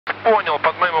Понял,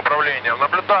 под моим управлением.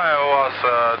 Наблюдаю у вас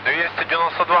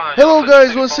 292. Hello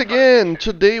guys, once again,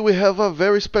 today we have a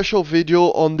very special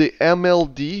video on the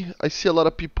MLD. I see a lot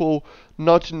of people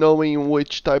not knowing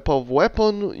which type of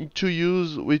weapon to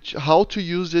use, how to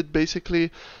use it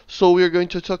basically. So we are going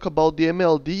to talk about the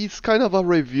MLD. It's kind of a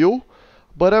review,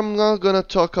 but I'm not gonna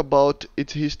talk about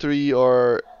its history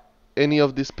or any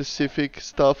of the specific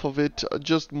stuff of it,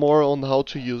 just more on how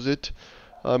to use it.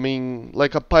 I mean,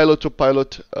 like a pilot to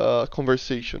pilot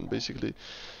conversation basically.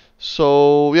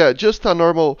 So yeah, just a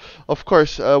normal. Of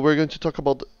course, we're going to talk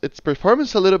about its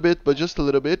performance a little bit, but just a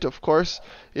little bit. Of course,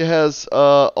 it has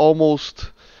almost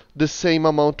the same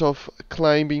amount of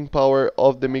climbing power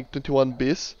of the MiG-21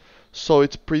 bis, so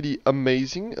it's pretty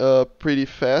amazing, pretty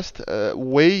fast,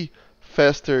 way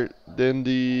faster than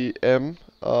the M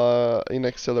in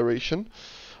acceleration.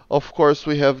 Of course,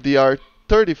 we have the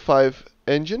R35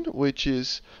 engine, which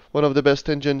is one of the best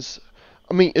engines.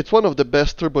 I mean, it's one of the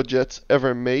best turbojets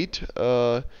ever made.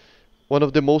 One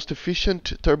of the most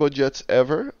efficient turbojets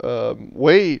ever.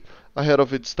 Way ahead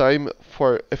of its time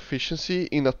for efficiency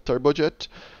in a turbojet.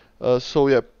 So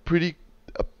yeah, a pretty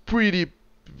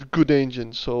good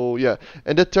engine. So yeah,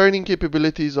 and the turning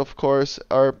capabilities, of course,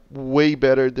 are way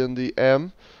better than the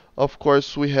M. Of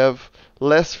course, we have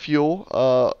less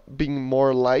fuel, being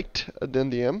more light than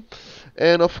the M,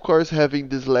 and of course having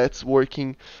the slats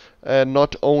working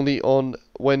not only on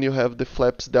when you have the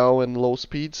flaps down and low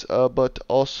speeds, but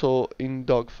also in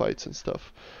dogfights and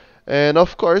stuff. And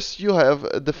of course you have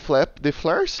the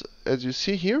flares, as you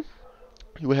see here.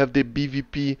 You have the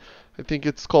BVP, I think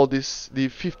it's called the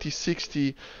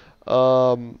 5060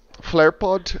 flare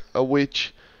pod,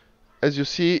 which, as you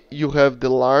see, you have the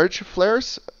large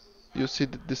flares. You see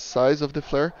the size of the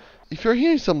flare. If you're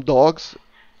hearing some dogs,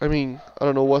 I mean, I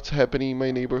don't know what's happening in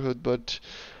my neighborhood, but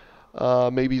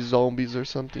maybe zombies or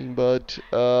something. But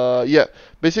yeah,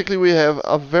 basically we have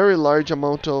a very large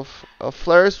amount of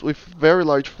flares with very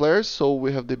large flares. So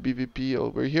we have the BVP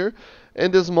over here,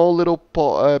 and the small little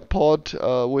pod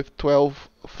with 12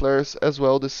 flares as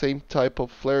well, the same type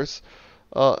of flares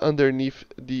underneath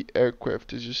the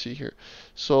aircraft, as you see here.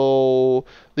 So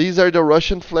these are the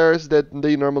Russian flares that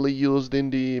they normally used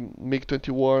in the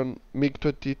MiG-21,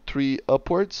 MiG-23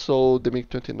 upwards, so the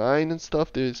MiG-29 and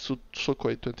stuff, the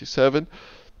Sukhoi 27.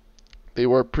 They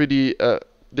were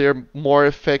they're more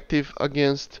effective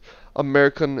against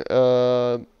American,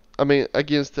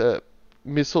 against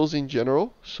missiles in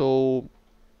general. So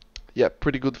yeah,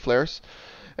 pretty good flares.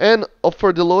 And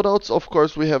for the loadouts, of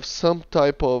course, we have some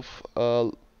type of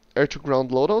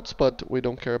air-to-ground loadouts, but we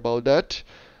don't care about that.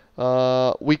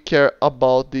 We care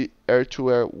about the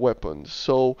air-to-air weapons.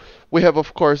 So we have,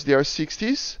 of course, the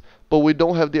R60s, but we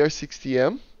don't have the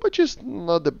R60M, which is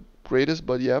not the greatest,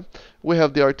 but yeah. We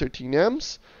have the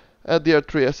R13Ms, the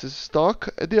R3S is stock,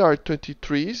 the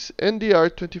R23s, and the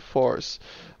R24s.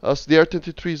 So the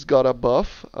R23s got a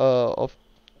buff of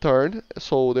turn,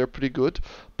 so they're pretty good.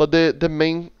 But the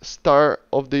main star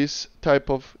of this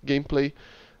type of gameplay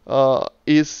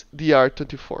is the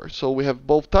R24. So we have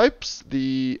both types,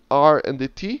 the R and the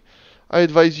T. I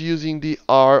advise using the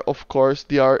R, of course.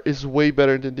 The R is way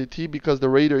better than the T because the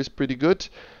radar is pretty good,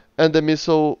 and the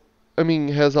missile, I mean,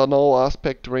 has an all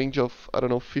aspect range of, I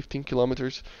don't know, 15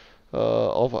 kilometers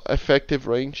of effective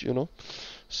range, you know.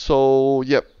 So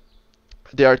yeah,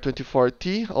 the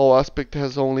R24T all aspect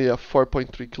has only a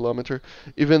 4.3 kilometer,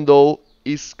 even though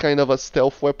it's kind of a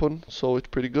stealth weapon, so it's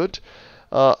pretty good.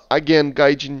 Again,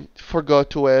 Gaijin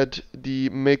forgot to add the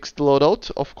mixed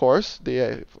loadout, of course. They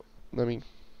have, I mean,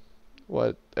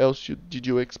 what else did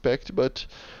you expect? But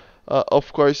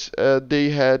of course, they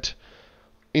had,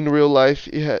 in real life,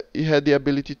 it had the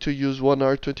ability to use one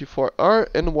R24R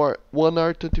and one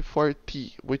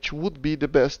R24T, which would be the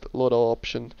best loadout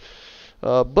option.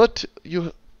 But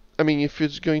I mean, if you're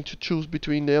going to choose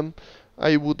between them,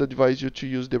 I would advise you to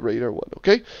use the radar one.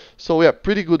 Okay, so yeah,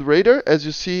 pretty good radar. As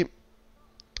you see,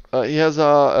 he has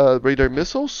a radar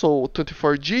missile, so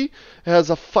 24G. It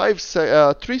has a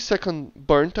 3-second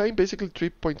burn time, basically 3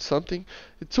 point something.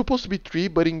 It's supposed to be 3,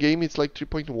 but in game it's like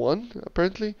 3.1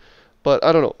 apparently. But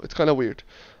I don't know, it's kind of weird.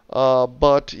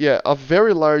 But yeah, a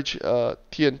very large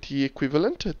TNT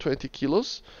equivalent, 20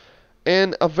 kilos,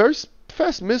 and a very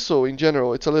fast missile in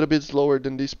general. It's a little bit slower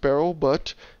than the Sparrow,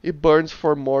 but it burns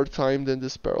for more time than the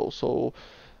Sparrow. So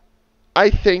I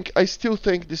still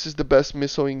think this is the best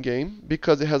missile in game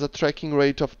because it has a tracking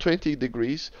rate of 20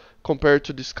 degrees compared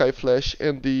to the Skyflash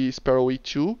and the Sparrow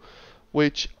E2,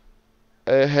 which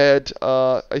had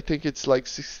I think it's like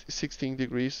 16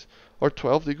 degrees or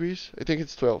 12 degrees. I think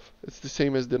it's 12. It's the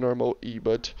same as the normal E,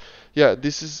 but yeah,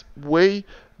 this is way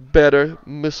better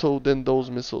missile than those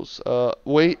missiles.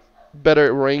 Way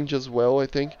better range as well, I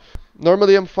think.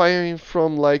 Normally I'm firing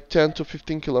from like 10 to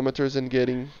 15 kilometers and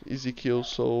getting easy kills,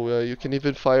 so you can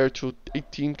even fire to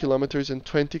 18 kilometers and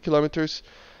 20 kilometers.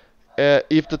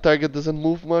 If the target doesn't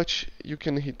move much, you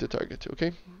can hit the target,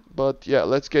 okay? But yeah,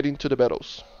 let's get into the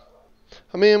battles.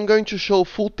 I'm going to show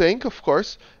full tank, of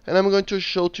course, and I'm going to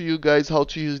show to you guys how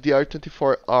to use the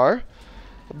R24R.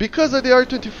 Because the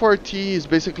R24T is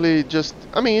basically just,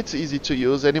 it's easy to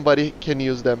use. Anybody can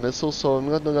use that missile, so I'm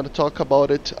not going to talk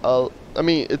about it.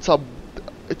 It's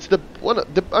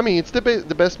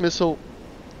the best missile,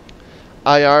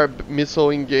 IR missile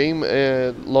in game,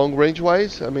 long range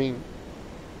wise.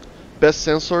 Best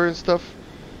sensor and stuff.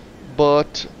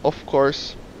 But of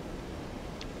course,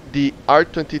 the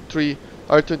R24R,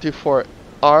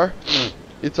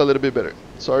 it's a little bit better.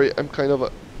 Sorry, I'm kind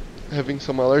of having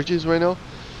some allergies right now.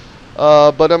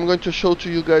 But I'm going to show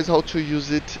to you guys how to use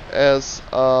it as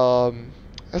an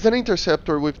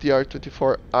interceptor with the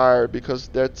R24R, because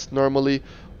that's normally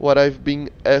what I've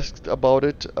been asked about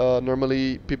it.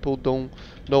 Normally people don't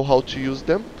know how to use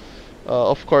them.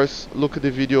 Of course, look at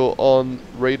the video on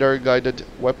radar guided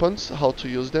weapons, how to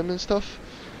use them and stuff.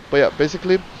 But yeah,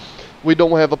 basically we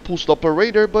don't have a pulse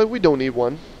operator, but we don't need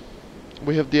one.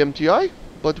 We have the MTI,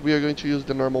 but we are going to use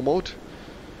the normal mode.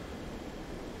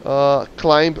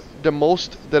 Climb the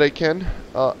most that I can,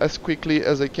 as quickly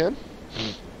as I can.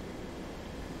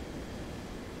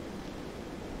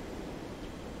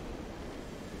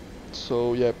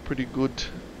 So yeah, pretty good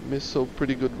missile,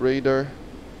 pretty good radar.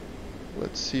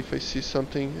 Let's see if I see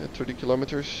something at 30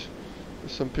 kilometers.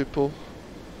 There's some people.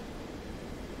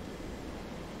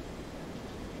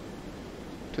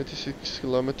 26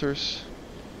 kilometers.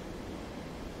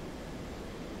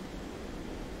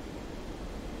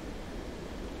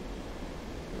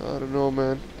 I don't know,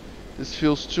 man. This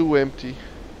feels too empty.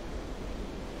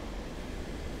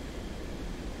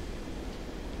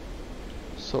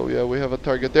 So yeah, we have a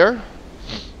target there.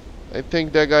 I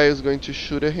think that guy is going to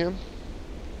shoot at him.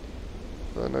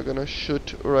 I'm not gonna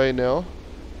shoot right now,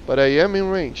 but I am in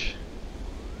range.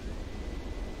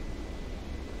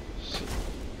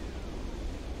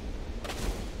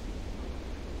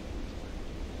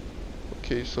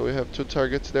 Okay, so we have two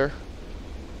targets there.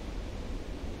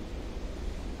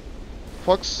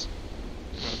 Fox.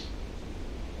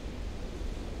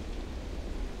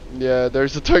 Yeah,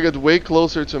 there's a target way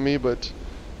closer to me, but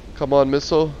come on,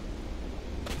 missile.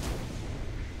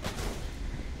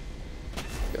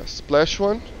 Yeah, splash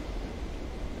one.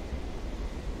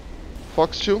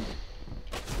 Fox 2.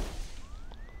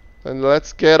 And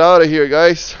let's get out of here,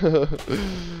 guys.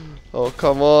 Oh,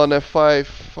 come on, F5.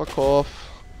 Fuck off.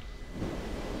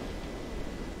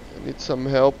 I need some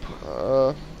help.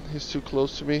 He's too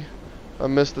close to me. I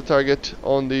missed the target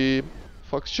on the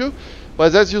Fox 2.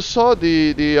 But as you saw,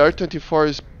 the R24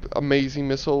 is amazing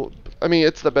missile.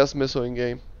 It's the best missile in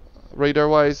game. Radar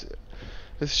wise,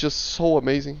 it's just so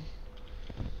amazing.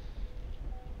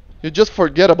 You just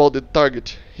forget about the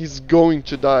target. He's going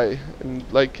to die, and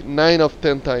like 9 of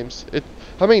 10 times.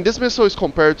 This missile is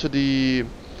compared to the,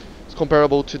 it's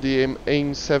comparable to the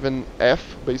AIM-7F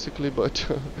basically, but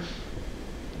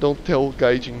don't tell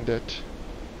Gaijin that.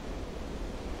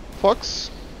 Fox.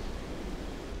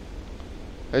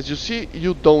 As you see,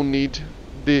 you don't need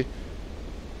the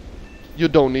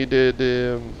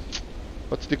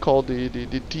what's it called,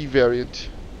 the T variant.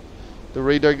 The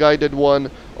radar guided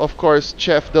one, of course,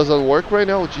 Chef doesn't work right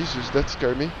now. Jesus, that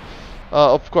scared me.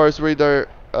 Of course, radar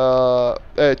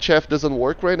Chef doesn't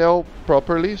work right now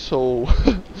properly, so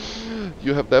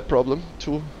you have that problem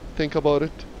to think about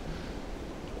it.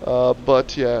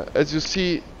 But yeah, as you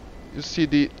see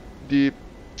the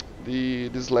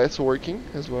slats working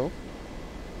as well.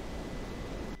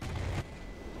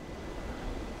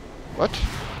 What?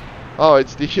 Oh,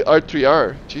 it's the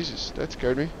R3R. Jesus, that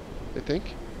scared me, I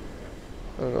think.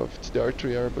 I don't know if it's the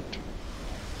R3R, but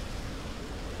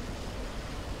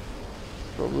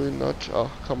probably not.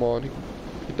 Oh, come on,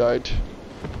 he died.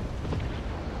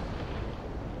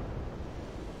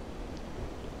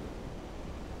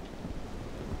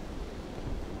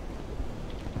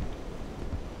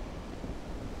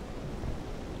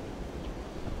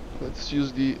 Let's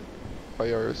use the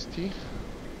IRST.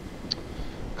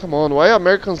 Come on, why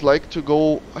Americans like to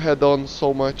go head on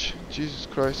so much? Jesus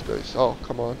Christ, guys. Oh,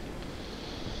 come on.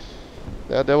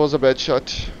 Yeah, that was a bad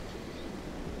shot.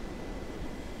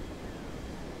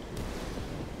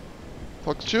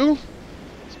 Fox 2.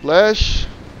 Splash.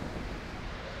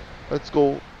 Let's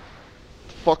go.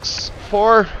 Fox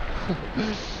 4.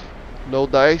 No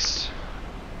dice,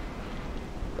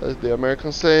 as the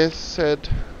American said.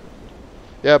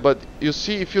 Yeah, but you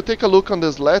see, if you take a look on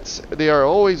the slats, they are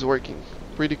always working.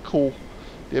 Pretty cool.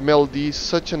 The MLD is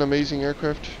such an amazing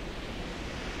aircraft.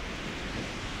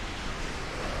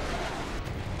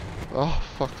 Oh,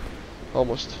 fuck.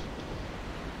 Almost.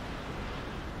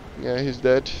 Yeah, he's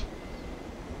dead.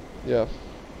 Yeah.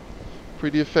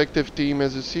 Pretty effective team,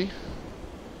 as you see.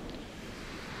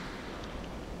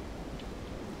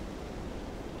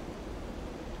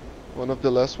 One of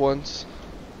the last ones.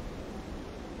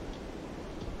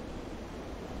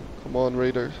 Come on,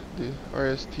 Raider. The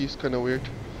RST is kind of weird.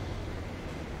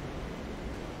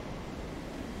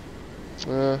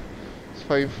 It's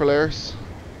firing flares.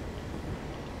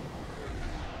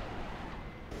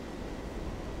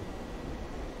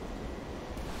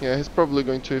 Yeah, he's probably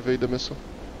going to evade the missile.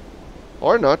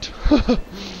 Or not.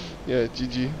 Yeah,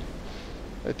 GG.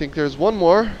 I think there's one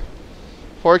more.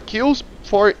 4 kills,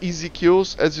 4 easy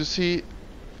kills. As you see,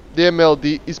 the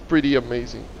MLD is pretty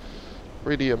amazing.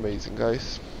 Pretty amazing,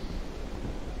 guys.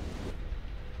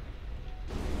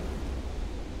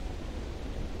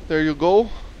 There you go.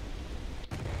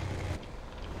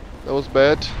 That was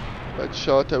bad. Bad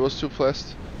shot. I was too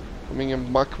fast. Coming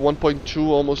in Mach 1.2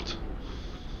 almost.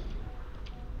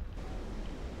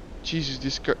 Jesus,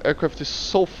 this aircraft is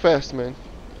so fast, man.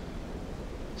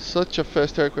 Such a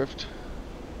fast aircraft.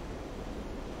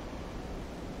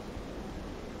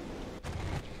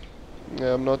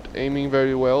 Yeah, I'm not aiming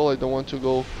very well. I don't want to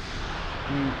go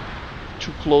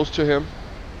too close to him.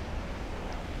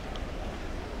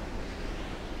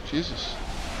 Jesus.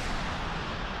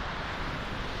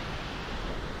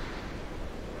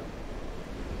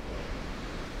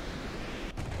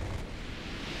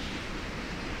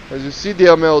 As you see, the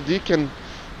MLD can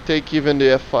take even the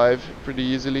F5 pretty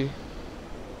easily.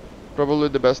 Probably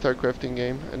the best aircraft in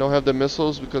game. I don't have the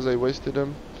missiles because I wasted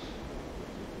them.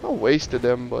 Not wasted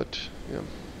them, but yeah.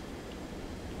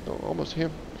 No, almost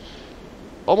him.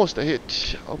 Almost a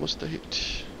hit. Almost a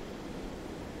hit.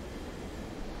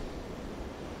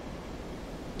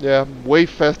 Yeah, I'm way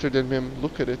faster than him.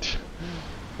 Look at it.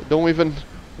 I don't even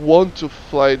want to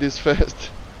fly this fast.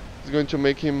 It's going to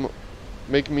make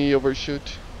me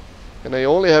overshoot. And I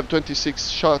only have 26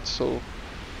 shots, so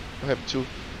I have to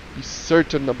be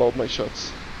certain about my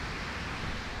shots.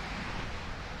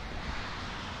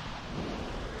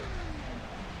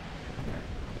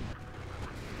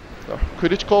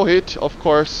 Critical hit, of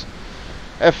course.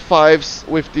 F5s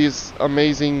with this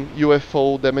amazing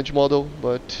UFO damage model,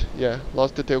 but yeah,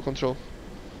 lost the tail control.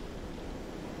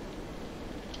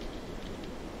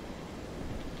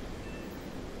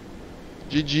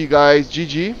 GG, guys,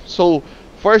 GG. So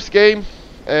first game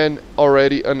and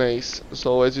already an ace.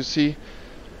 So as you see,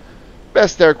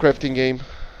 best aircraft in game.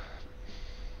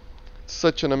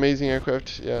 Such an amazing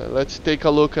aircraft. Yeah, let's take a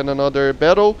look at another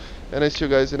battle and I see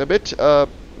you guys in a bit.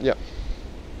 Yeah.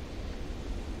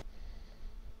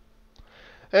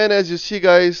 And as you see,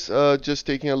 guys, just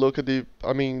taking a look at the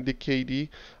KD,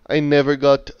 I never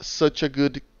got such a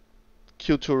good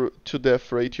kill to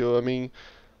death ratio. I mean,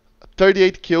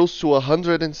 38 kills to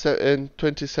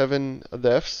 127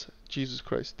 deaths. Jesus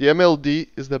Christ. The MLD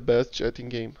is the best jet in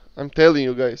game. I'm telling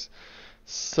you guys.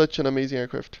 Such an amazing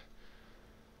aircraft.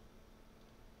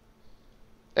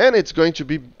 And it's going to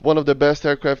be one of the best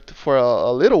aircraft for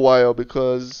a little while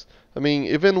because, I mean,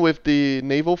 even with the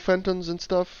naval phantoms and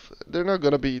stuff, they're not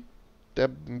gonna be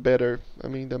that better. I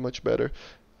mean, that much better.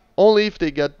 Only if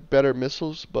they get better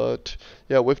missiles, but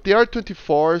yeah, with the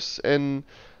R-24s and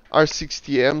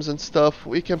R-60Ms and stuff,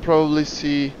 we can probably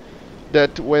see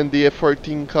that when the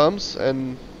F-14 comes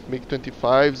and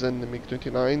MiG-25s and the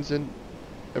MiG-29s and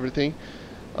everything,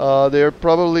 they're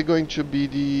probably going to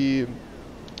be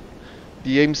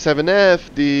the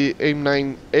AIM-7F, the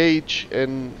AIM-9H,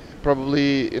 and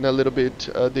probably in a little bit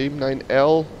the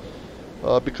AIM-9L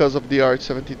because of the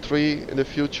R-73 in the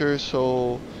future.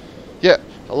 So yeah,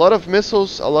 a lot of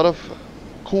missiles, a lot of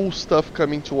cool stuff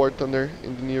coming to War Thunder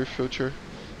in the near future.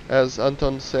 As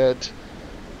Anton said,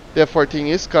 the F-14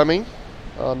 is coming,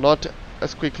 not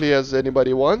as quickly as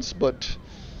anybody wants, but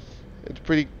it's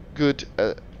pretty good.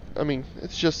 I mean,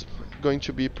 it's just going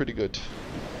to be pretty good.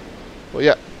 Well,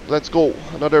 yeah, let's go.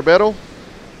 Another battle.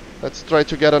 Let's try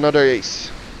to get another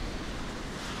ace.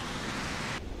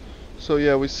 So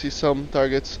yeah, we see some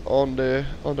targets on the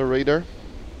radar.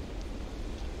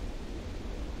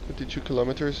 22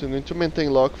 kilometers. I'm going to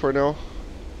maintain lock for now.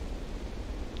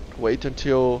 Wait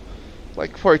until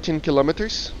like 14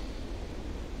 kilometers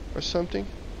or something.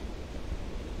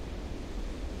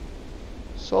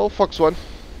 So Fox 1.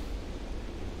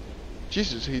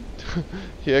 Jesus, he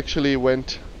he actually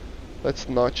went Let's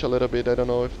notch a little bit. I don't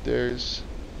know if there's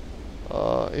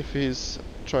if he's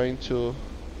trying to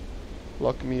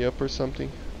lock me up or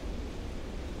something.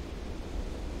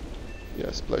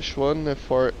 Yeah, splash 1,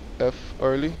 F4, F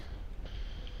early.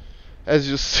 As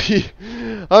you see,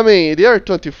 I mean, the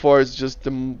R-24 is just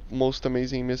the most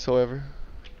amazing missile ever.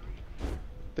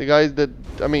 The guys that,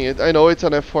 I mean, I know it's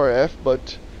an F4F,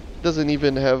 but doesn't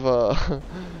even have a,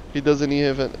 he doesn't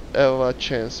even have a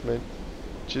chance, man.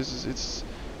 Jesus, it's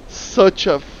such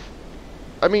a,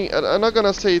 I mean, I'm not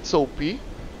gonna say it's OP,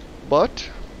 but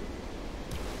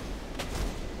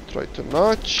try to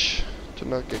notch, to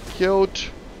not get killed.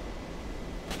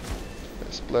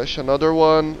 Splash another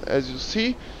one, as you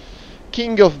see.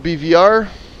 King of BVR,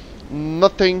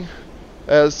 nothing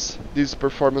as this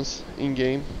performance in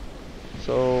game.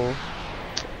 So,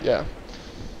 yeah.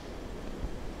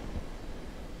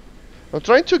 I'm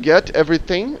trying to get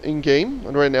everything in game,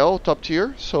 and right now, top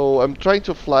tier. So I'm trying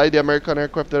to fly the American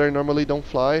aircraft that I normally don't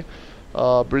fly.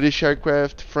 British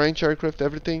aircraft, French aircraft,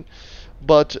 everything.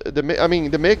 But the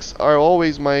MiGs are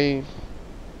always my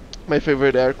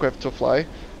favorite aircraft to fly.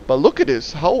 But look at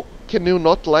this, how can you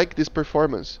not like this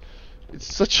performance?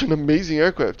 It's such an amazing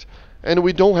aircraft. And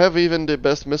we don't have even the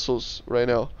best missiles right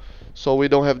now. So we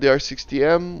don't have the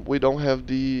R60M, we don't have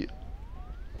the...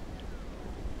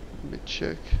 Let me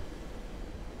check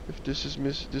if this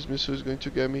missile is going to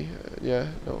get me. Yeah,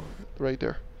 no, right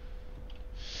there.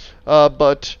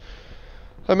 But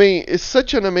I mean, it's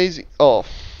such an amazing... Oh,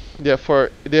 yeah,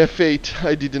 for the F8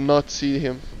 I did not see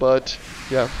him, but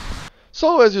yeah.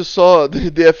 So as you saw,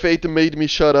 the F8 made me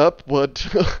shut up, but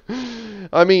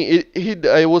I mean,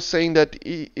 I was saying that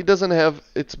it doesn't have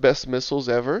its best missiles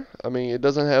ever. I mean, it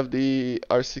doesn't have the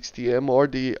R60M or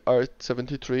the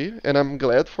R73, and I'm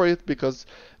glad for it because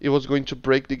it was going to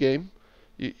break the game.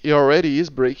 It already is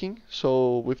breaking,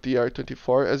 so with the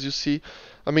R24, as you see,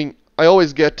 I mean, I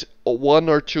always get 1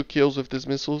 or 2 kills with these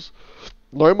missiles,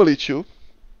 normally 2.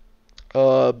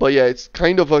 But yeah, it's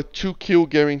kind of a 2-kill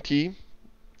guarantee.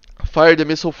 Fire the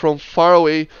missile from far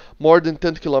away, more than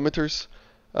 10 kilometers.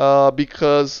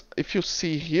 Because if you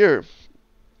see here,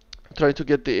 I'm trying to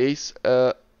get the ace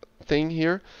thing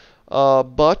here.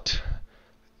 But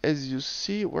as you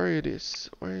see, where it is?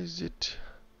 Where is it?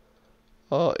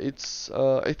 It's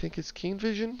I think it's keen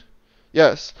vision.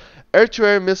 Yes,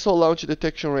 air-to-air missile launch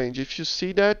detection range. If you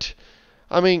see that,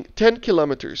 I mean 10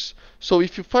 kilometers. So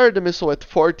if you fire the missile at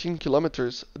 14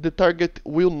 kilometers, the target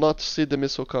will not see the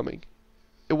missile coming.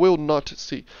 It will not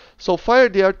see. So fire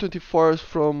the R-24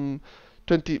 from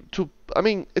 20 to, I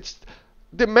mean, it's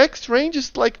the max range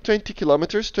is like 20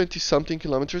 kilometers, 20 something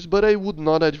kilometers, but I would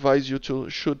not advise you to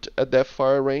shoot at that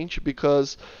far range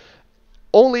because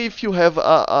only if you have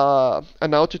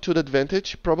an altitude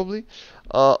advantage, probably,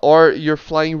 or you're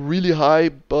flying really high,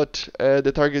 but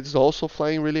the target is also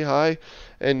flying really high,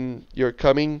 and you're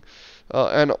coming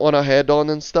and on a head-on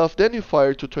and stuff, then you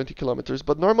fire to 20 kilometers.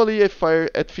 But normally I fire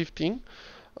at 15.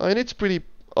 And it's pretty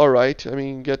alright. I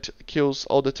mean, get kills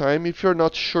all the time. If you're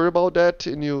not sure about that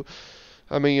and you're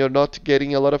not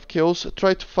getting a lot of kills,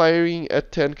 try to firing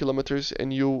at 10 kilometers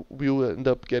and you will end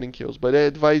up getting kills. But I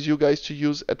advise you guys to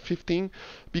use at 15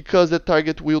 because the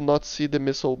target will not see the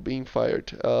missile being fired.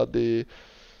 The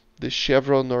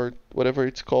chevron or whatever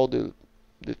it's called, the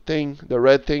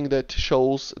red thing that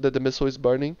shows that the missile is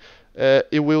burning,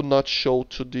 it will not show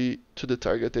to the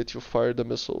target that you fired the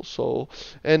missile. So,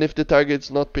 and if the target's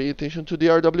not paying attention to the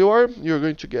RWR, you're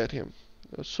going to get him.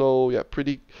 So yeah,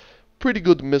 pretty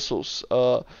good missiles.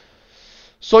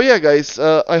 So yeah, guys,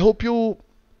 I hope you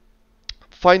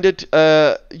find it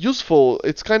useful.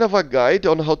 It's kind of a guide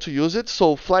on how to use it.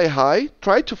 So fly high.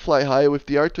 Try to fly high with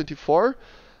the R24.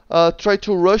 Try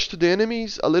to rush to the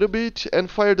enemies a little bit and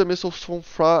fire the missiles from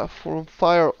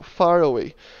far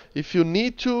away. If you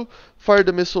need to, fire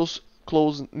the missiles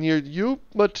close near you,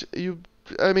 but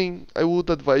I mean, I would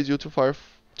advise you to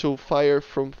fire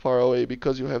from far away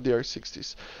because you have the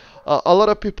R60s. A lot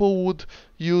of people would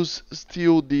use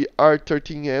still the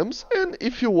R13Ms, and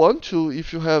if you want to,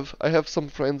 I have some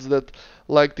friends that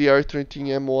like the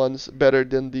R13M ones better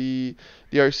than the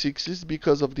R6s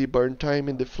because of the burn time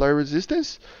and the flare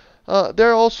resistance.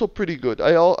 They're also pretty good.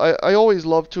 I always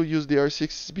love to use the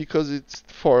R6s because it's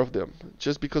 4 of them,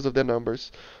 just because of the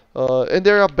numbers. And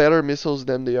they are better missiles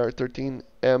than the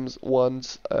R13Ms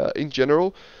ones in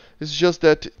general. It's just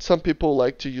that some people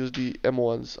like to use the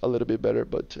M1s a little bit better,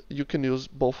 but you can use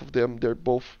both of them. They're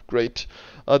both great.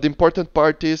 The important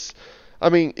part is, I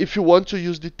mean, if you want to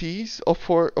use the Ts, of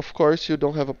course, you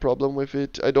don't have a problem with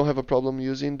it. I don't have a problem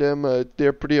using them.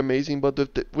 They're pretty amazing, but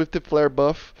with the flare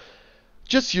buff,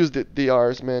 just use the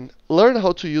Rs, man. Learn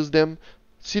how to use them.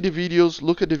 see the videos,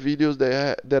 look at the videos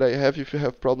that I have. If you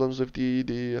have problems with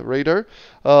the radar,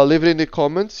 leave it in the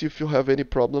comments if you have any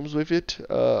problems with it.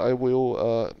 I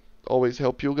will always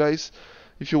help you guys.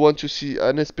 If you want to see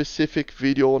a specific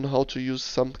video on how to use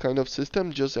some kind of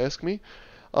system, just ask me.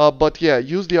 But yeah,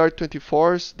 use the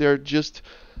R24s. They're just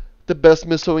the best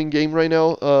missile in game right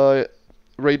now,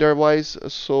 radar wise.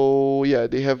 So yeah,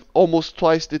 they have almost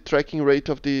twice the tracking rate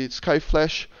of the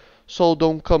Skyflash. So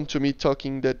don't come to me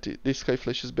talking that the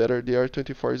Skyflash is better, the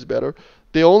R24 is better.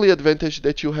 The only advantage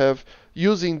that you have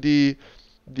using the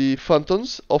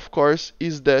Phantoms, of course,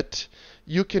 is that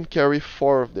you can carry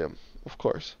 4 of them, of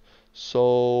course.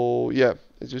 So yeah,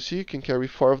 as you see, you can carry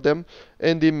 4 of them,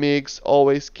 and the MiGs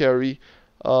always carry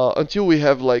until we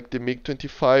have like the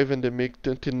MiG-25 and the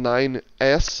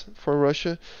MiG-29S for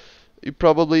Russia. You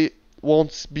probably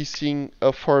won't be seeing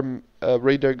for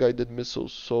radar guided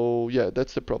missiles. So yeah,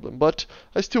 that's the problem. But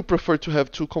I still prefer to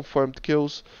have 2 confirmed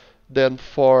kills than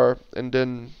 4, and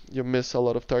then you miss a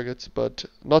lot of targets. But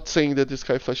not saying that the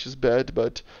Skyflash is bad,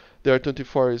 but the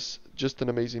R24 is just an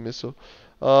amazing missile.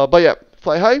 But yeah,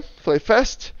 fly high, fly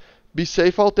fast, be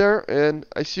safe out there, and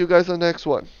I see you guys on the next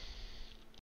one.